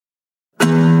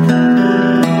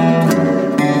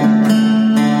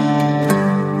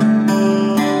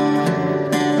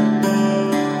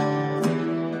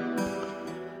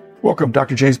Welcome,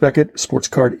 Dr. James Beckett, Sports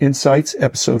Card Insights,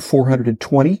 episode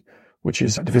 420, which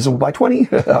is divisible by 20.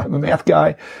 I'm a math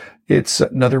guy. It's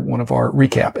another one of our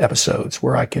recap episodes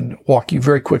where I can walk you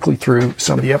very quickly through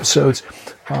some of the episodes.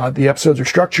 The episodes are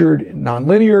structured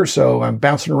non-linear, so I'm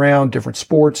bouncing around different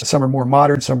sports. Some are more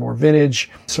modern, some are more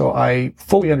vintage. So I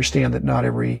fully understand that not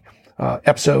every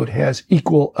episode has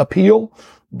equal appeal,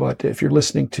 but if you're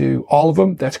listening to all of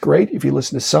them, that's great. If you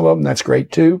listen to some of them, that's great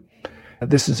too.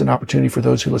 This is an opportunity for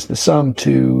those who listen to some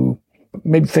to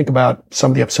maybe think about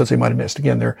some of the episodes they might have missed.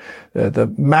 Again, they're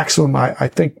the maximum, I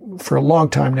think for a long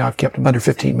time now, I've kept them under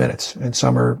 15 minutes, and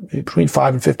some are between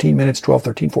 5 and 15 minutes, 12,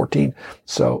 13, 14.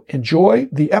 So enjoy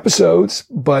the episodes.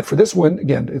 But for this one,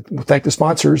 again, thank the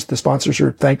sponsors. The sponsors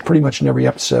are thanked pretty much in every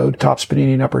episode. Topps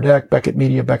Panini and Upper Deck, Beckett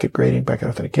Media, Beckett Grading, Beckett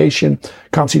Authentication,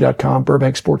 ComC.com,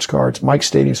 Burbank Sports Cards, Mike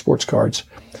Stadium Sports Cards,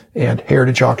 and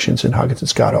Heritage Auctions and Huggins and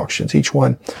Scott Auctions. Each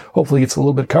one hopefully gets a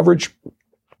little bit of coverage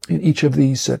in each of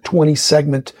these 20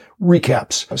 segment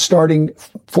recaps, starting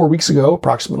 4 weeks ago,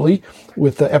 approximately,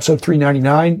 with episode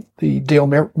 399, the Dale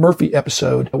Murphy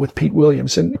episode with Pete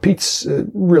Williams. And Pete's a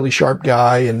really sharp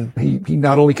guy, and he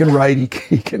not only can write, he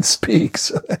can speak.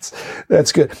 So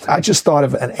that's good. I just thought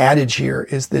of an adage here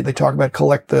is that they talk about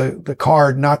collect the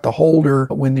card, not the holder,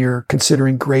 when you're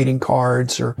considering grading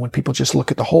cards, or when people just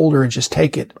look at the holder and just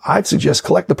take it. I'd suggest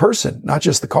collect the person, not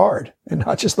just the card, and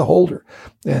not just the holder.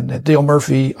 And Dale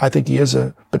Murphy, I think he is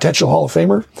a potential Hall of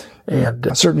Famer,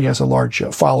 and certainly has a large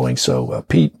following. So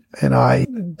Pete and I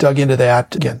dug into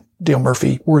that. Again, Dale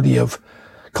Murphy, worthy of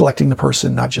collecting the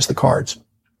person, not just the cards.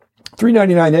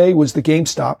 399A was the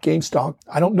GameStop.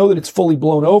 I don't know that it's fully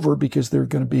blown over because there are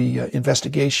going to be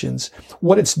investigations.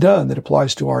 What it's done that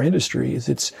applies to our industry is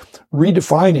it's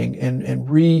redefining and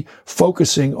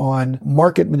refocusing on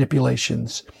market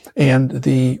manipulations and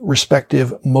the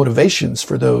respective motivations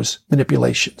for those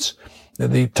manipulations.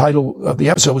 The title of the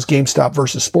episode was GameStop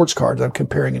versus Sports Cards. I'm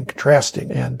comparing and contrasting,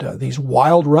 and these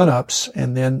wild run-ups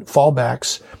and then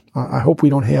fallbacks. I hope we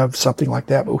don't have something like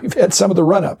that, but we've had some of the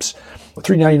run-ups.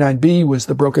 399B was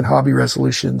the broken hobby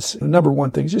resolutions. The number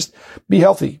one thing is just be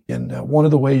healthy. And one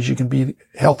of the ways you can be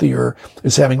healthier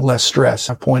is having less stress.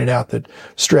 I've pointed out that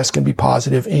stress can be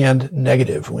positive and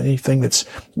negative. Anything that's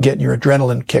getting your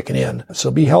adrenaline kicking in.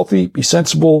 So be healthy, be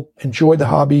sensible, enjoy the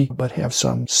hobby, but have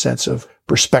some sense of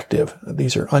perspective.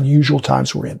 These are unusual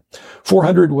times we're in.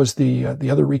 400 was the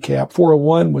other recap.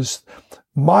 401 was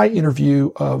my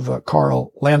interview of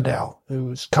Carl Landau,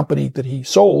 whose company that he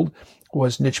sold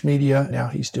was Niche Media. Now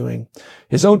he's doing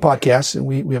his own podcast, and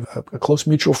we have a close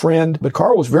mutual friend. But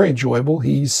Carl was very enjoyable.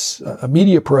 He's a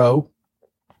media pro.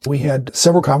 We had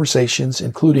several conversations,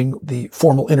 including the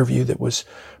formal interview that was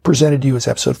presented to you as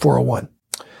episode 401.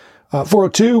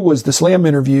 402 was the Slam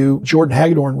interview. Jordan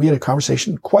Hagedorn, we had a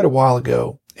conversation quite a while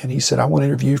ago, and he said, I want to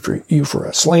interview you for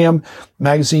a Slam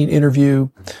magazine interview.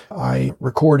 I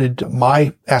recorded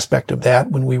my aspect of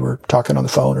that when we were talking on the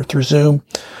phone or through Zoom,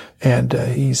 and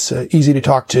he's easy to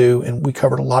talk to, and we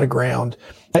covered a lot of ground.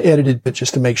 I edited it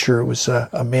just to make sure it was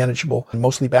manageable, and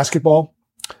mostly basketball.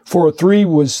 403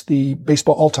 was the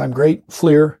baseball all-time great,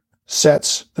 Fleer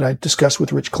sets that I discussed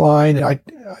with Rich Klein. And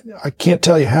I can't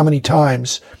tell you how many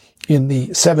times in the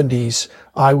 70s,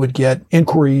 I would get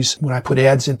inquiries when I put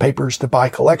ads in papers to buy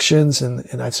collections.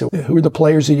 And I'd say, who are the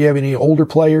players? Do you have any older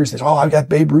players? They say, I've got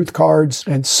Babe Ruth cards.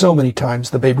 And so many times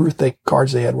the Babe Ruth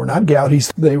cards they had were not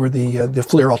Gaudies. They were the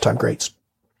Fleer all-time greats.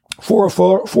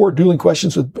 404, dueling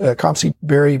questions with ComC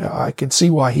Barry. I can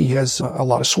see why he has a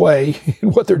lot of sway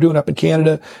in what they're doing up in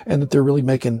Canada, and that they're really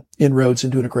making inroads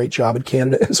and doing a great job in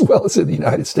Canada as well as in the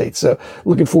United States. So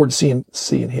looking forward to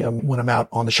seeing him when I'm out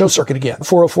on the show circuit again.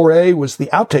 404A was the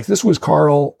outtakes. This was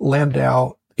Carl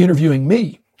Landau interviewing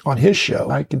me on his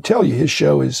show. I can tell you his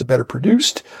show is better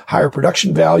produced, higher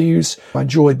production values. I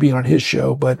enjoyed being on his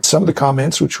show, but some of the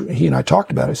comments, which he and I talked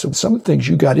about, I said, some of the things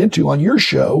you got into on your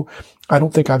show, I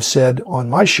don't think I've said on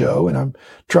my show, and I'm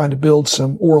trying to build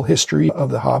some oral history of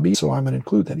the hobby, so I'm going to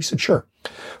include that. He said, sure.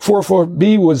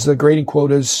 404B was the grading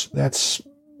quotas. That's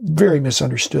very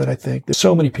misunderstood, I think.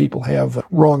 So many people have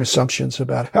wrong assumptions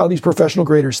about how these professional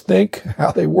graders think,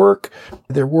 how they work.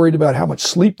 They're worried about how much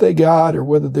sleep they got, or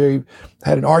whether they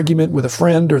had an argument with a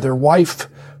friend or their wife.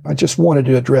 I just wanted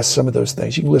to address some of those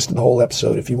things. You can listen to the whole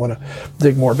episode if you want to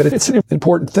dig more, but it's an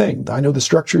important thing. I know the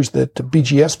structures that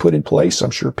BGS put in place. I'm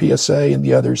sure PSA and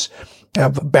the others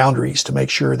have boundaries to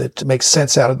make sure that to make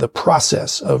sense out of the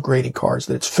process of grading cards,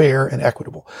 that it's fair and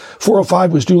equitable.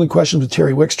 405 was dueling questions with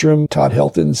Terry Wickstrom. Todd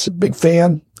Helton's a big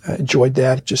fan I enjoyed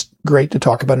that. Just great to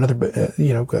talk about another,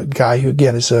 guy who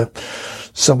again is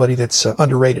somebody that's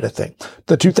underrated, I think.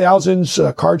 The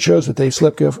 2000s card shows with Dave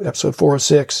Slipka, episode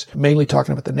 406, mainly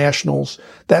talking about the Nationals.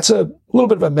 That's a little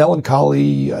bit of a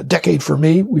melancholy decade for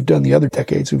me. We've done the other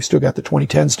decades. We've still got the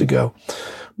 2010s to go.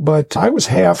 But I was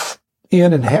half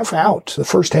in and half out. The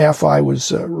first half I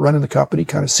was running the company,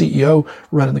 kind of CEO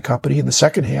running the company. And the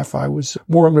second half I was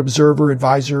more of an observer,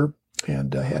 advisor,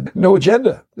 and had no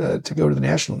agenda to go to the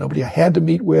National. Nobody I had to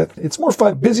meet with. It's more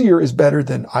fun. Busier is better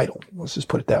than idle. Let's just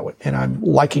put it that way. And I'm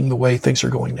liking the way things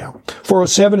are going now.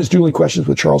 407 is Dueling Questions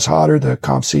with Charles Hodder. The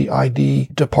ComC ID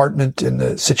department and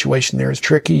the situation there is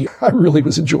tricky. I really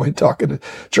was enjoying talking to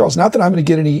Charles. Not that I'm going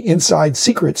to get any inside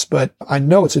secrets, but I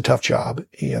know it's a tough job.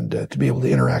 And to be able to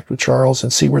interact with Charles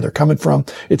and see where they're coming from.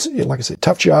 It's, like I said,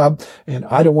 tough job. And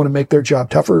I don't want to make their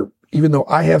job tougher, even though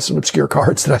I have some obscure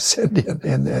cards that I send in,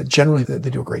 and generally they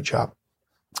do a great job.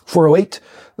 408,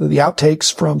 the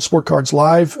outtakes from Sport Cards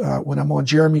Live. When I'm on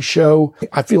Jeremy's show,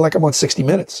 I feel like I'm on 60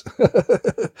 Minutes.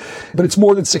 But it's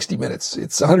more than 60 minutes.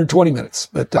 It's 120 minutes.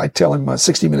 But I tell him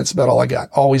 60 minutes about all I got.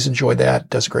 Always enjoyed that.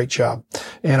 Does a great job.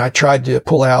 And I tried to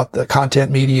pull out the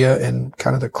content media and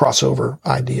kind of the crossover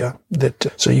idea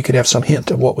that so you could have some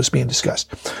hint of what was being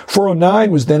discussed.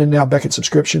 409 was Then and Now Beckett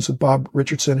Subscriptions with Bob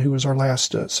Richardson, who was our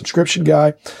last subscription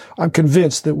guy. I'm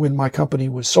convinced that when my company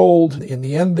was sold, in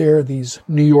the end there, these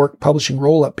New York publishing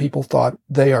roll-up people thought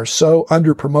they are so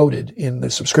under-promoted in the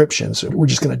subscriptions. We're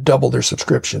just going to double their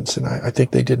subscriptions. And I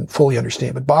think they didn't fully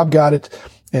understand. But Bob got it,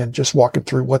 and just walking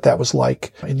through what that was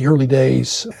like in the early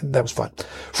days. And that was fun.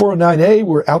 409A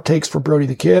were outtakes from Brody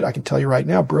the Kid. I can tell you right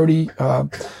now, Brody,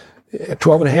 at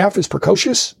 12 and a half is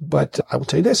precocious, but I will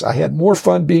tell you this, I had more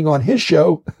fun being on his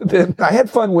show than I had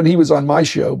fun when he was on my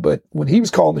show. But when he was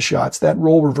calling the shots, that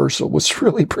role reversal was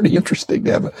really pretty interesting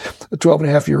to have a 12 and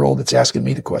a half year old that's asking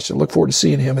me the question. I look forward to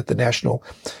seeing him at the National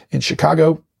in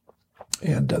Chicago.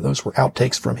 And those were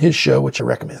outtakes from his show, which I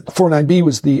recommend. 49B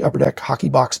was the Upper Deck Hockey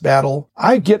Box Battle.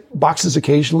 I get boxes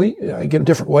occasionally. I get them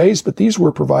different ways, but these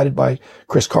were provided by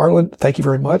Chris Carlin. Thank you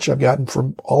very much. I've gotten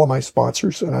from all of my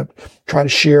sponsors, and I try to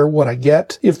share what I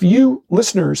get. If you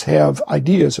listeners have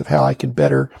ideas of how I can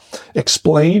better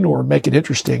explain or make it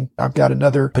interesting, I've got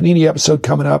another Panini episode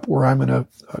coming up where I'm going to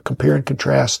compare and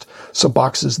contrast some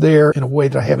boxes there in a way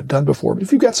that I haven't done before. But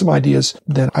if you've got some ideas,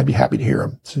 then I'd be happy to hear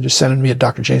them. So just send them to me at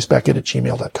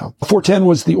drjamesbeckett@gmail.com. 410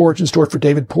 was the origin story for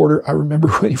David Porter. I remember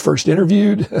when he first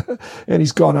interviewed, and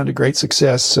he's gone on to great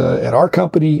success at our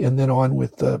company and then on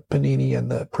with Panini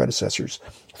and the predecessors.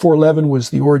 411 was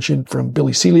the origin from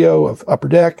Billy Celio of Upper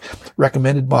Deck,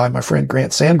 recommended by my friend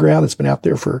Grant Sandground. That's been out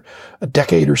there for a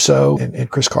decade or so, and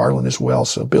Chris Carlin as well.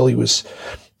 So Billy was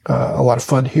a lot of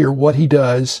fun to hear what he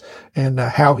does and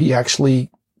how he actually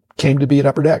came to be at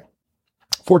Upper Deck.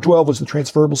 412 was the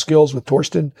transferable skills with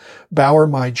Torsten Bauer,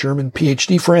 my German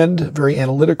PhD friend, very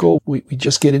analytical. We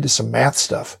just get into some math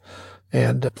stuff.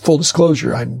 And full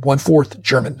disclosure, I'm 1/4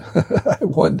 German.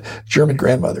 One German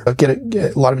grandmother. I get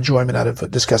a lot of enjoyment out of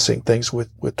discussing things with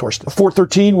Torsten.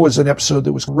 413 was an episode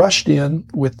that was rushed in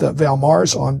with Val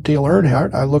Mars on Dale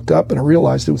Earnhardt. I looked up and I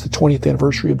realized it was the 20th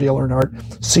anniversary of Dale Earnhardt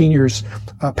Sr.'s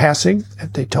passing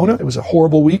at Daytona. It was a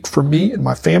horrible week for me and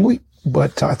my family,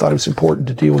 but I thought it was important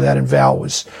to deal with that. And Val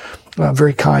was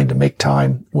very kind to make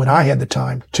time when I had the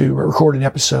time to record an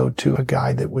episode to a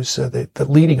guy that was the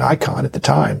leading icon at the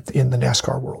time in the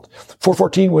NASCAR world.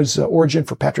 414 was origin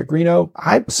for Patrick Greeno.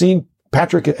 I've seen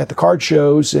Patrick at the card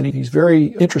shows, and he's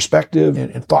very introspective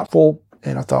and thoughtful.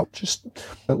 And I thought, just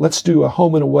let's do a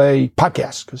home and away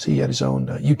podcast, because he had his own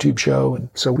YouTube show. And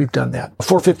so we've done that.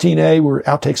 415A were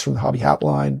outtakes from the Hobby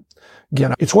Hotline.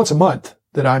 Again, it's once a month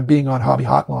that I'm being on Hobby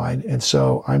Hotline. And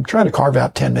so I'm trying to carve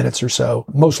out 10 minutes or so,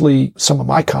 mostly some of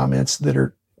my comments that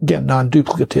are, again,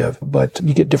 non-duplicative, but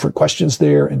you get different questions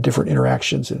there and different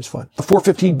interactions, and it's fun.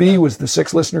 415B was the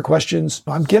 6 listener questions.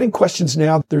 I'm getting questions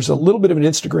now. There's a little bit of an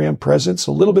Instagram presence,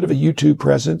 a little bit of a YouTube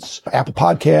presence, Apple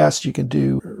Podcasts. You can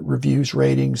do reviews,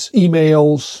 ratings,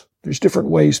 emails. There's different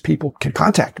ways people can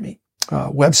contact me.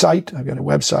 Website. I've got a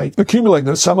website. Accumulating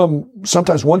those. Some of them,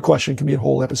 sometimes one question can be a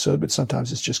whole episode, but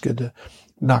sometimes it's just good to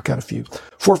knock out a few.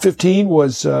 415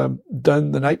 was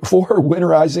done the night before,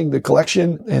 winterizing the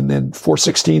collection, and then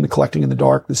 416, the collecting in the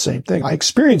dark, the same thing. I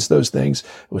experienced those things.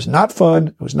 It was not fun.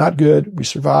 It was not good. We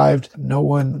survived.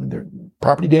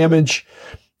 Property damage.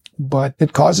 But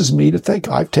it causes me to think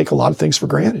I take a lot of things for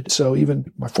granted. So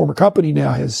even my former company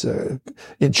now has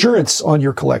insurance on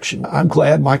your collection. I'm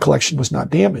glad my collection was not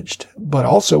damaged, but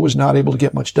also was not able to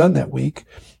get much done that week.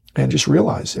 and just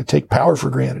realize I take power for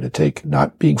granted. I take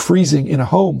not being freezing in a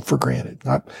home for granted,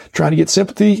 not trying to get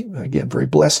sympathy. Again, very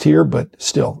blessed here, but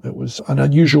still, it was an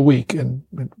unusual week, and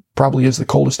it probably is the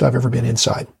coldest I've ever been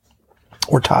inside,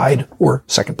 or tied, or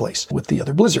second place with the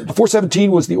other blizzard.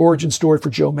 417 was the origin story for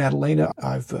Joe Maddalena.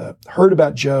 I've heard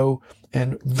about Joe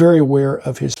and very aware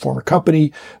of his former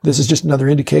company. This is just another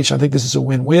indication. I think this is a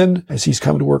win-win as he's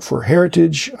coming to work for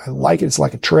Heritage. I like it. It's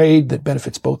like a trade that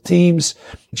benefits both teams.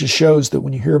 It just shows that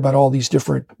when you hear about all these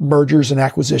different mergers and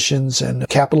acquisitions and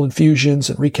capital infusions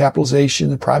and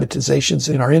recapitalization and privatizations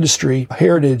in our industry,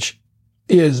 Heritage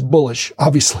is bullish,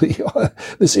 obviously,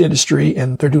 this industry,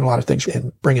 and they're doing a lot of things,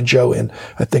 and bringing Joe in,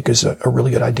 I think, is a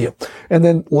really good idea. And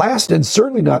then last and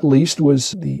certainly not least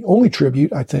was the only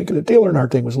tribute, I think. The Dale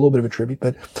Earnhardt thing was a little bit of a tribute,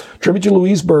 but tribute to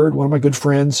Louise Bird, one of my good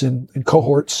friends and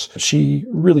cohorts. She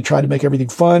really tried to make everything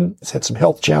fun. She's had some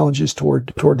health challenges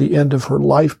toward the end of her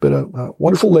life, but a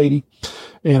wonderful lady.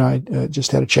 And I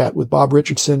just had a chat with Bob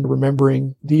Richardson,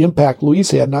 remembering the impact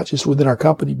Louise had, not just within our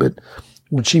company, but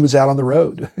when she was out on the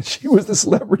road. She was the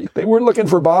celebrity. They weren't looking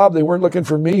for Bob. They weren't looking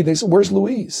for me. They said, "Where's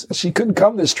Louise? She couldn't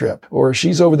come this trip." Or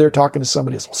she's over there talking to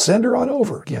somebody else. Well, send her on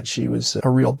over. Again, she was a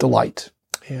real delight.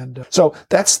 And so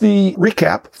that's the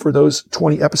recap for those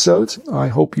 20 episodes. I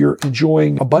hope you're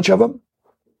enjoying a bunch of them.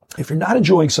 If you're not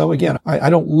enjoying some, again, I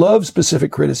don't love specific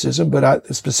criticism, but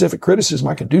the specific criticism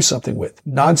I can do something with.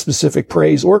 Non-specific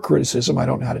praise or criticism, I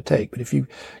don't know how to take. But if you've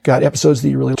got episodes that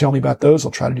you really tell me about those,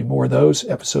 I'll try to do more of those.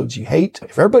 Episodes you hate,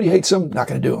 if everybody hates them, not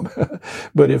going to do them.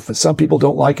 But if some people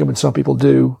don't like them and some people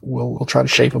do, we'll try to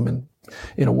shape them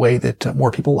in a way that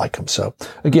more people like them. So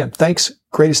again, thanks.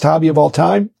 Greatest hobby of all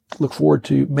time. Look forward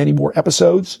to many more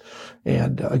episodes.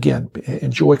 And again,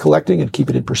 enjoy collecting and keep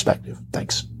it in perspective.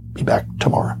 Thanks. Be back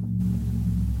tomorrow.